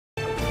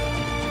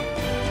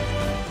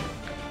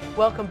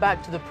Welcome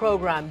back to the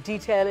programme.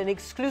 Detail an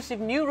exclusive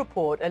new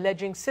report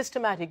alleging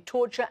systematic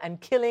torture and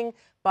killing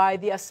by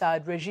the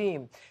Assad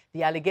regime.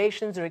 The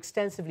allegations are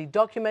extensively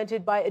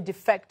documented by a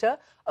defector,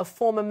 a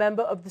former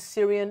member of the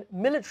Syrian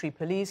military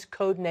police,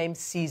 codenamed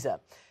Caesar.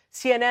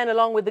 CNN,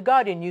 along with The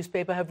Guardian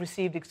newspaper, have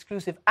received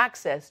exclusive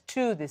access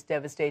to this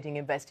devastating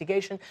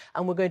investigation,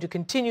 and we're going to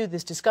continue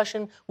this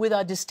discussion with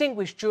our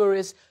distinguished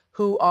jurors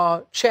who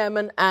are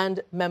chairman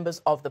and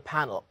members of the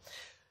panel.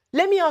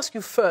 Let me ask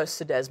you first,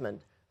 Sir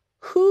Desmond,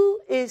 who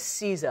is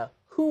Caesar?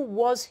 Who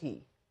was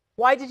he?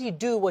 Why did he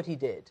do what he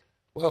did?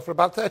 Well, for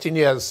about 13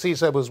 years,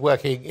 Caesar was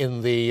working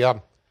in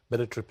the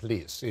military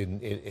police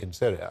in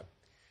Syria.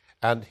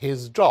 And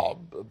his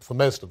job, for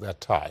most of that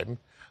time,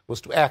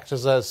 was to act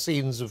as a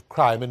scenes of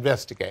crime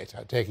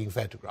investigator, taking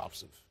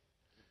photographs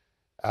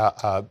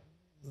of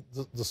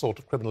the sort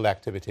of criminal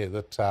activity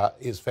that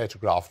is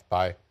photographed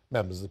by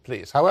members of the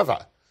police.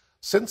 However,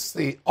 since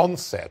the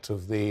onset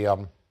of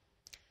the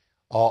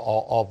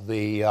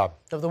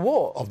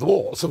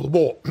civil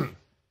war,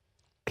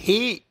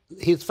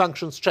 his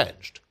functions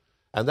changed,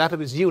 and that of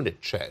his unit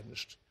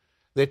changed.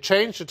 They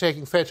changed to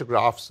taking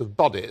photographs of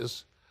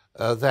bodies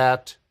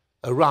that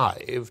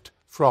arrived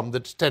from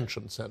the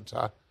detention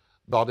centre,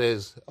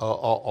 bodies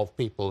of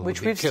people which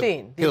who we've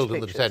seen killed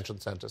in the detention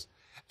centres,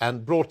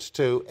 and brought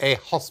to a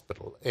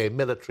hospital, a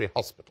military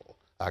hospital.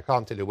 I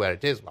can't tell you where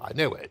it is. Well, I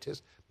know where it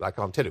is, but I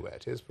can't tell you where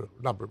it is for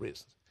a number of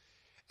reasons.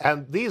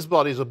 And these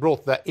bodies are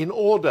brought there in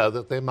order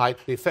that they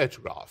might be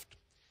photographed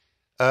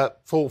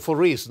for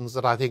reasons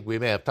that I think we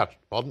may have touched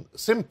upon,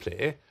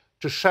 simply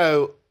to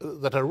show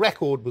that a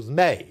record was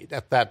made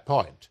at that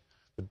point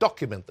to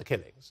document the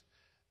killings,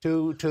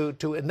 to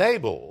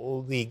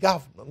enable the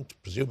government,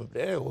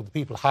 presumably, or the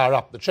people higher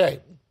up the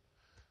chain,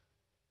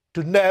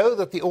 to know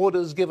that the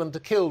orders given to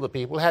kill the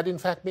people had in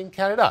fact been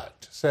carried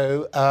out.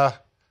 So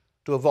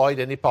to avoid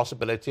any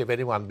possibility of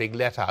anyone being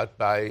let out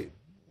by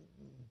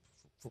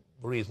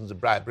for reasons of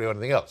bribery or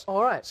anything else.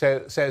 All right. So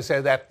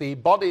that the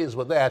bodies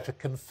were there to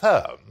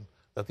confirm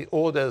that the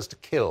orders to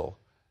kill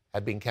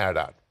had been carried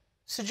out.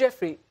 Sir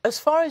Geoffrey, as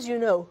far as you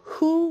know,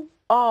 who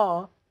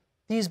are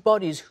these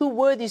bodies? Who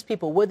were these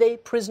people? Were they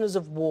prisoners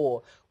of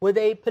war? Were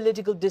they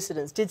political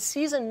dissidents? Did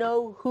Caesar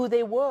know who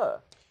they were?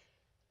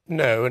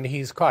 No, and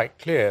he's quite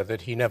clear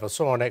that he never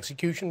saw an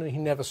execution and he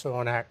never saw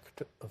an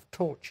act of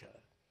torture.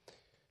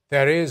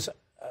 There is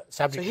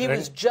subject So he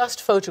was just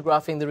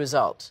photographing the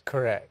result.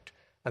 Correct.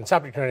 And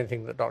subject to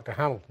anything that Dr.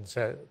 Hamilton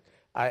said,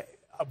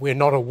 we're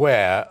not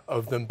aware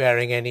of them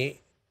bearing any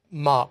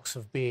marks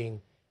of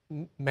being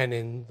men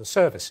in the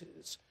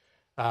services.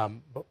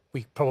 But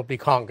we probably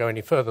can't go any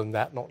further than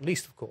that, not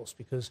least, of course,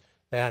 because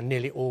they are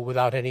nearly all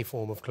without any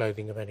form of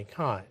clothing of any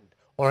kind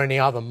or any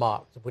other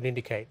mark that would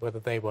indicate whether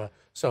they were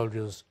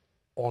soldiers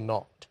or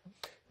not.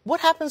 What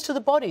happens to the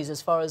bodies,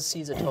 as far as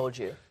Caesar told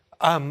you?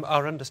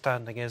 Our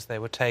understanding is they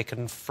were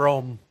taken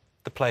from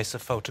the place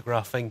of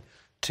photographing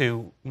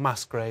to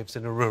mass graves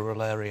in a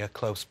rural area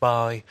close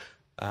by,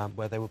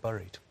 where they were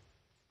buried.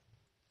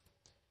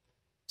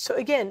 So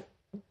again,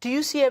 do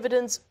you see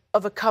evidence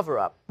of a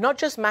cover-up, not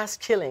just mass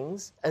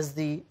killings, as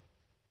the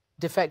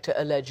defector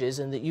alleges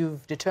and that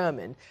you've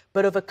determined,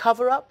 but of a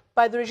cover-up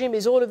by the regime?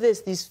 Is all of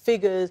this, these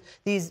figures,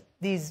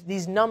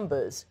 these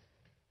numbers?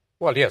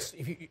 Well, yes.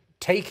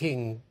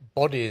 Taking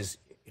bodies,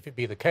 if it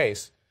be the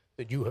case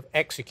that you have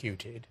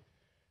executed,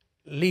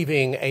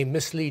 leaving a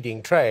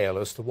misleading trail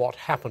as to what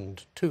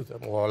happened to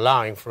them, or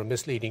allowing for a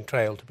misleading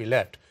trail to be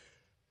left,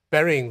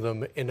 burying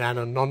them in an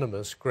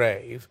anonymous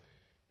grave,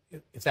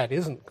 if that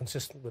isn't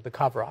consistent with the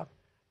cover-up,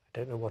 I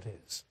don't know what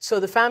is. So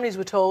the families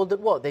were told that,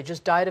 what, they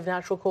just died of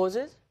natural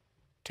causes?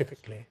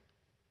 Typically,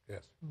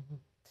 yes. Mm-hmm.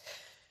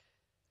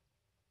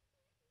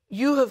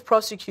 You have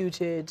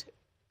prosecuted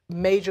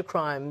major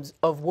crimes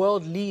of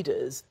world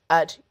leaders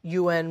at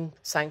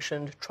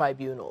UN-sanctioned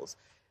tribunals.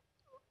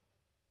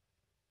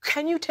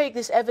 Can you take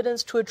this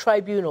evidence to a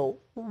tribunal?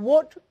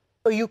 What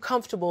are you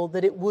comfortable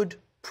that it would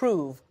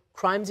prove?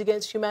 Crimes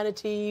against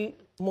humanity,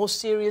 more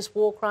serious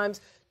war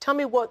crimes? Tell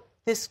me what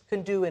this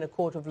can do in a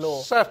court of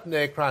law.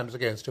 Certainly crimes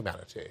against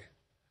humanity.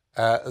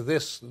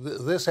 This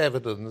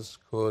evidence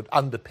could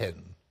underpin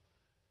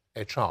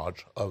a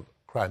charge of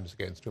crimes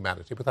against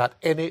humanity without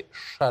any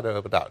shadow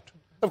of a doubt.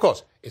 Of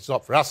course, it's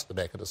not for us to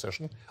make a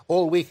decision.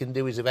 All we can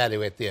do is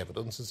evaluate the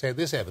evidence and say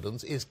this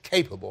evidence is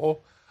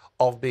capable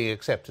of being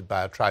accepted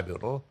by a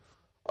tribunal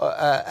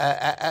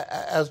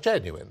as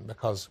genuine,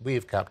 because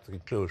we've come to the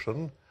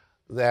conclusion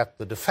that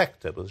the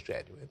defector was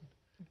genuine,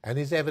 and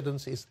his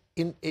evidence is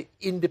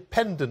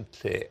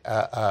independently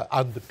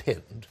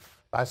underpinned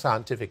by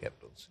scientific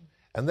evidence.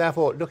 And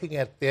therefore, looking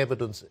at the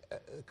evidence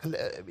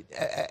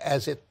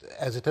as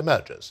it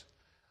emerges,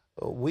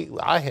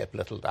 I have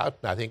little doubt,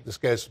 and I think this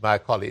goes to my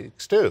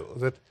colleagues too,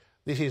 that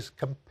this is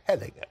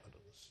compelling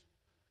evidence.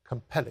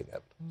 Compelling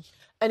evidence.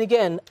 And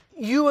again,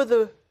 you are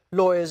the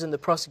lawyers and the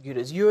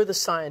prosecutors, you're the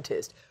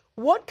scientist.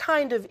 What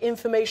kind of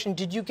information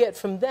did you get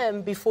from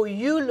them before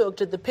you looked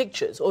at the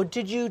pictures? Or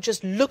did you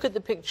just look at the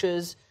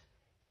pictures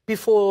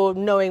before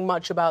knowing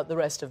much about the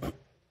rest of them?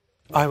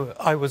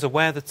 I was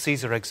aware that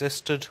Caesar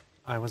existed.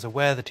 I was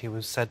aware that he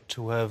was said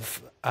to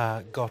have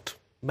got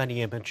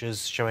many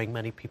images showing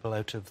many people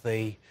out of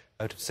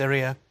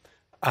Syria,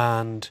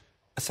 and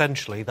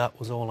essentially that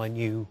was all I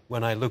knew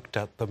when I looked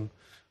at them.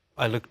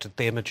 I looked at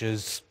the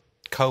images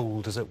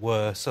cold, as it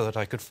were, so that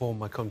I could form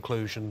my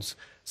conclusions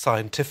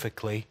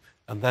scientifically,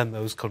 and then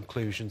those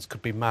conclusions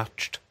could be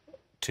matched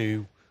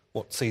to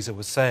what Caesar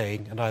was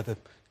saying, and either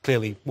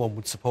clearly one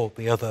would support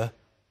the other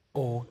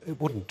or it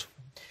wouldn't.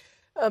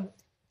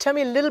 Tell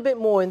me a little bit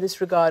more in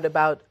this regard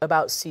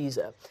about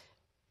Caesar.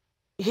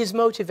 His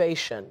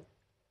motivation.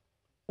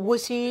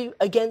 Was he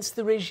against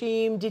the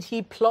regime? Did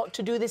he plot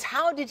to do this?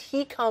 How did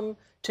he come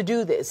to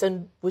do this?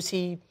 And was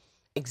he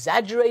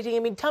exaggerating? I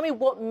mean, tell me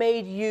what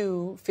made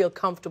you feel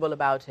comfortable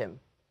about him.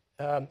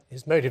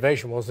 His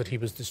motivation was that he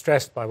was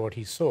distressed by what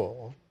he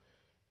saw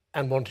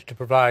and wanted to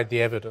provide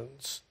the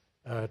evidence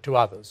to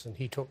others, and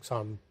he took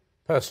some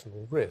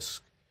personal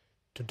risk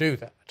to do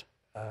that,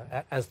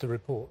 as the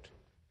report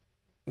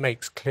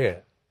makes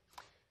clear.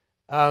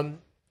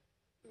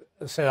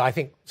 So I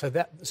think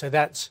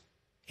that's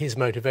his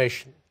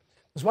motivation.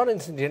 There's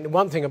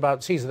one thing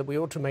about Caesar that we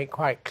ought to make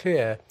quite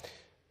clear.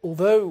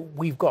 Although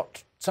we've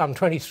got some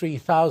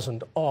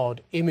 23,000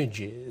 odd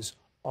images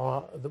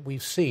that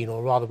we've seen,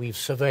 or rather we've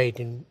surveyed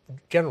in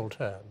general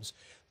terms,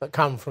 that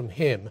come from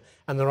him,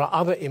 and there are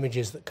other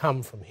images that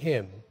come from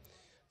him,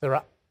 there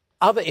are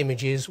other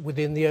images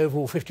within the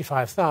overall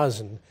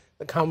 55,000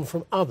 that come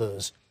from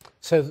others,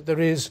 so that there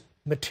is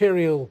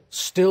material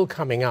still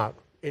coming out,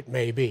 it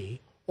may be,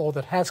 or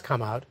that has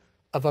come out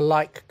of a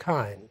like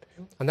kind.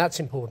 And that's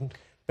important,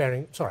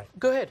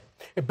 Go ahead.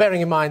 Bearing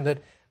in mind that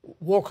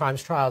war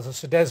crimes trials, as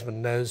Sir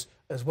Desmond knows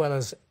as well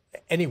as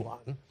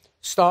anyone,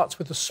 starts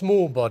with a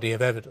small body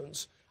of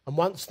evidence, and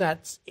once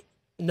that's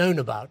known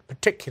about,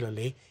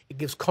 particularly, it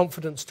gives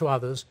confidence to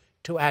others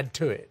to add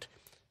to it.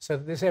 So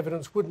that this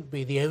evidence wouldn't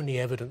be the only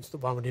evidence that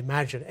one would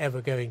imagine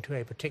ever going to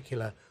a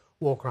particular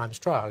war crimes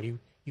trial.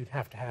 You'd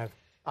have to have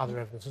other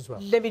evidence as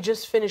well. Let me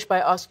just finish by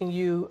asking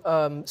you,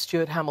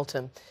 Stuart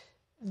Hamilton,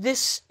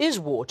 this is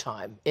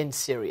wartime in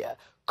Syria.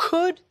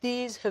 Could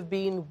these have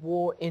been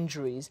war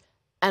injuries?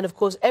 And, of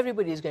course,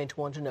 everybody is going to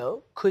want to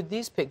know, could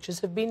these pictures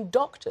have been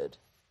doctored?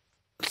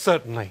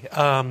 Certainly.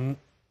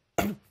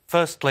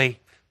 Firstly,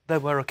 there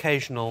were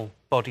occasional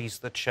bodies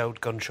that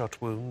showed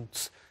gunshot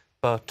wounds,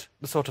 but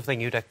the sort of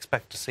thing you'd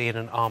expect to see in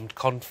an armed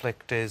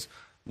conflict is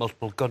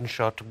multiple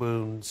gunshot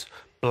wounds,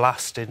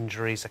 blast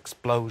injuries,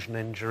 explosion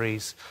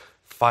injuries,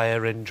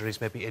 fire injuries,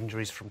 maybe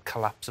injuries from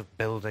collapse of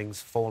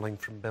buildings, falling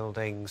from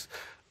buildings,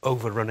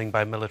 overrunning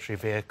by military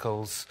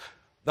vehicles.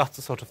 That's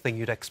the sort of thing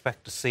you'd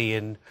expect to see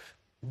in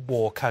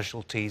war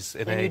casualties.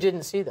 And you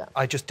didn't see that?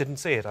 I just didn't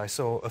see it. I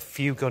saw a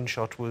few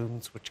gunshot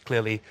wounds, which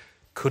clearly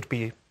could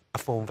be a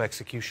form of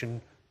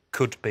execution,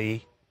 could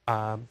be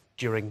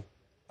during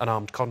an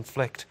armed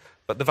conflict,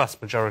 but the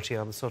vast majority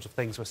are the sort of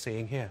things we're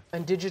seeing here.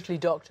 And digitally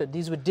doctored?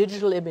 These were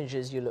digital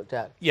images you looked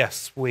at?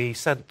 Yes, we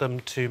sent them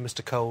to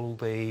Mr. Cole,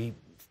 the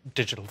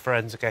digital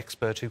forensic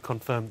expert, who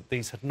confirmed that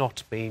these had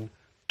not been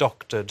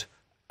doctored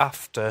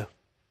after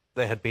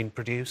they had been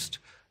produced.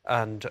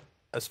 And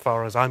as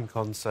far as I'm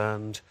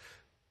concerned,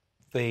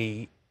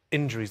 the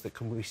injuries that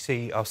we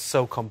see are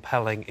so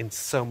compelling in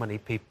so many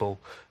people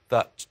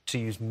that to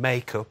use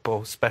makeup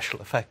or special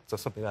effects or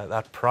something like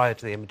that prior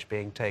to the image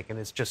being taken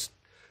is just,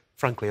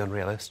 frankly,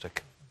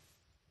 unrealistic.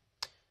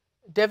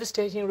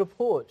 Devastating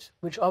report,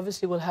 which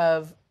obviously will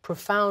have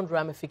profound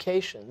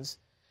ramifications.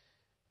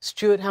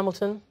 Stuart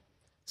Hamilton,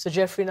 Sir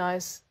Geoffrey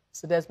Nice,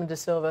 Sir Desmond de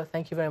Silva,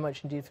 thank you very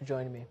much indeed for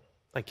joining me.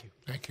 Thank you.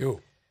 Thank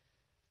you.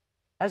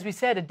 As we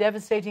said, a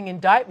devastating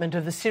indictment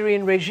of the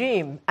Syrian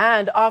regime.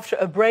 And after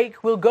a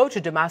break, we'll go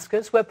to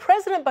Damascus, where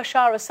President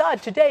Bashar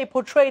Assad today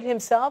portrayed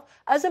himself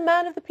as a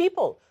man of the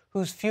people,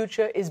 whose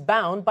future is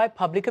bound by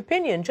public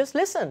opinion. Just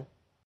listen.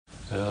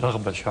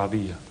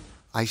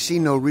 I see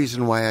no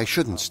reason why I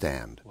shouldn't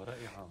stand.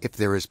 If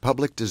there is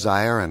public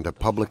desire and a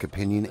public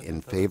opinion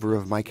in favor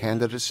of my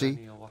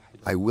candidacy,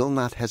 I will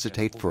not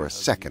hesitate for a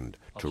second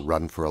to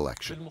run for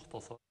election.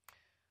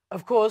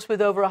 Of course,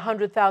 with over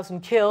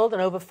 100,000 killed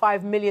and over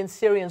 5 million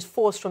Syrians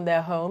forced from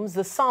their homes,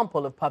 the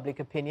sample of public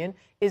opinion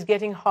is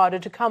getting harder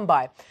to come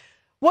by.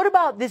 What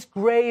about this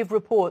grave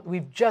report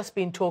we've just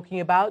been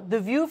talking about? The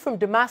View from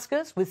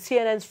Damascus with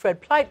CNN's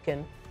Fred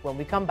Pleitgen when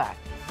we come back.